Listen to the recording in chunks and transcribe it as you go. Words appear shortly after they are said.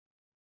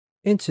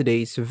In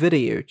today's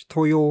video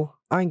tutorial,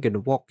 I'm gonna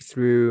walk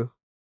through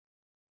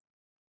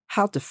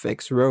how to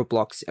fix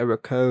Roblox error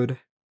code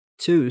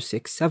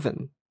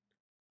 267.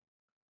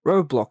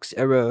 Roblox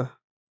error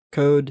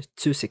code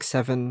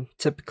 267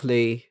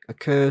 typically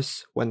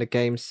occurs when the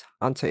game's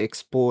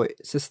anti-exploit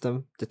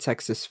system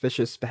detects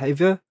suspicious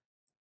behavior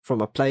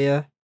from a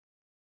player,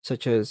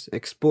 such as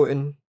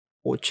exploiting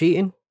or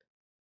cheating.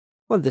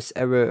 When this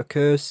error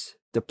occurs,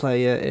 the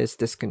player is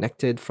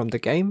disconnected from the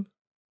game.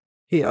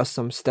 Here are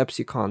some steps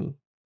you can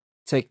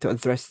take to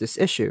address this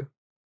issue.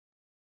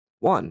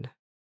 1.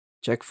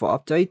 Check for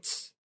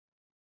updates.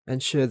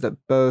 Ensure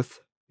that both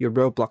your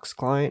Roblox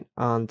client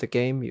and the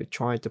game you're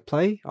trying to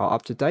play are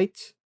up to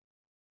date.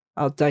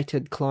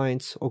 Outdated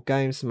clients or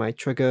games may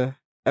trigger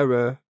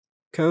error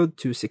code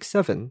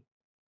 267.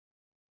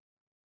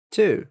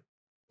 2.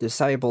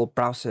 Disable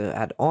browser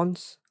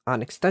add-ons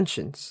and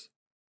extensions.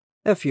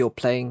 If you're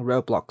playing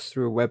Roblox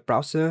through a web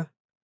browser,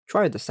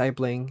 try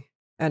disabling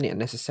any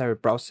unnecessary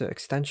browser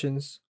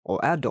extensions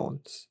or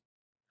add-ons,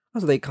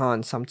 as they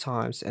can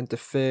sometimes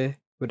interfere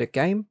with the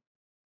game.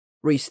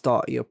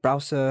 Restart your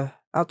browser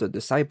after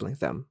disabling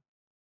them.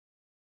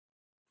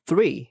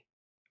 3.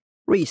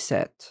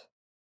 Reset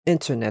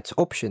Internet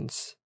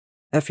options.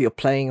 If you're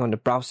playing on the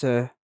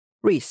browser,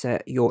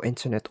 reset your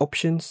internet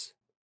options.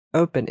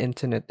 Open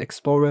Internet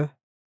Explorer.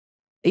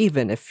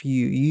 Even if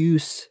you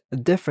use a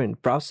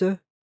different browser,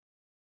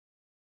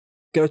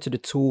 go to the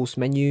Tools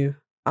menu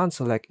and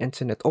select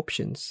Internet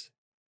Options.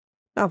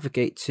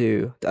 Navigate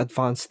to the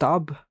Advanced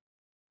tab.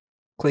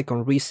 Click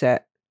on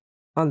Reset.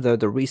 Under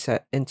the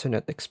Reset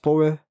Internet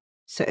Explorer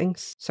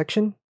Settings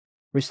section,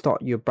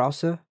 restart your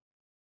browser.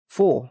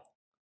 4.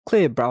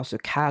 Clear browser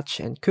cache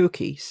and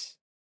cookies.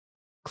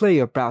 Clear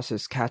your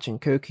browser's cache and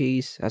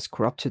cookies, as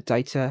corrupted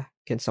data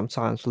can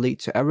sometimes lead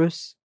to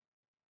errors.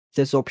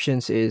 This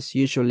option is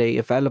usually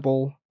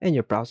available in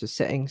your browser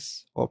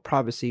settings or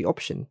privacy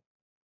option.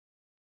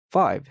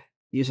 5.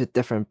 Use a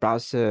different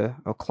browser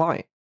or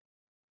client.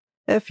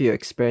 If you're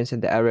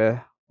experiencing the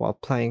error while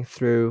playing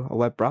through a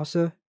web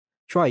browser,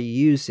 try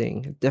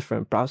using a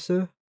different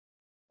browser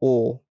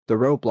or the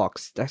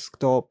Roblox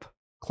desktop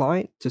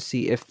client to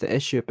see if the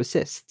issue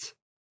persists.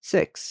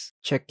 6.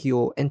 Check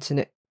your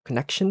internet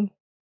connection.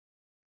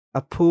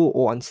 A poor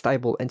or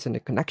unstable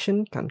internet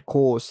connection can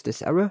cause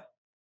this error.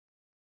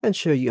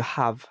 Ensure you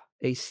have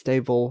a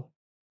stable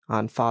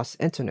and fast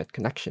internet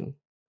connection.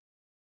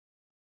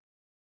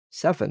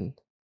 7.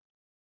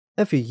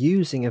 If you're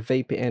using a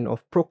VPN or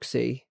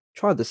proxy,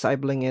 try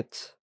disabling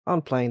it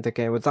and playing the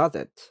game without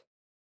it.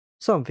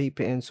 Some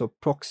VPNs or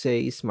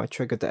proxies might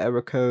trigger the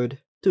error code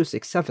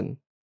 267.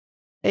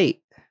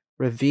 8.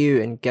 Review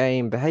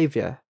in-game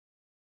behavior.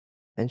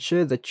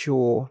 Ensure that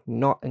you're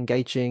not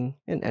engaging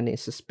in any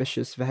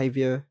suspicious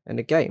behavior in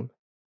the game,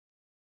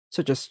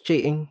 such as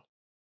cheating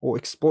or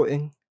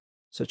exploiting.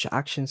 Such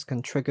actions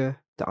can trigger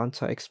the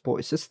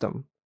anti-exploit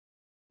system.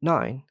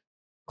 9.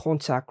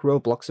 Contact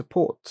Roblox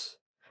support.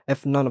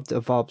 If none of the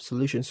above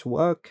solutions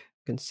work,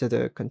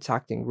 consider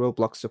contacting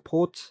Roblox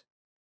support.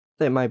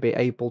 They may be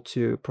able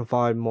to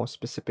provide more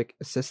specific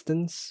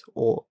assistance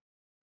or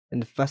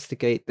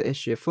investigate the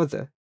issue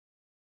further.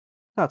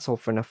 That's all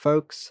for now,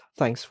 folks.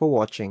 Thanks for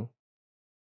watching.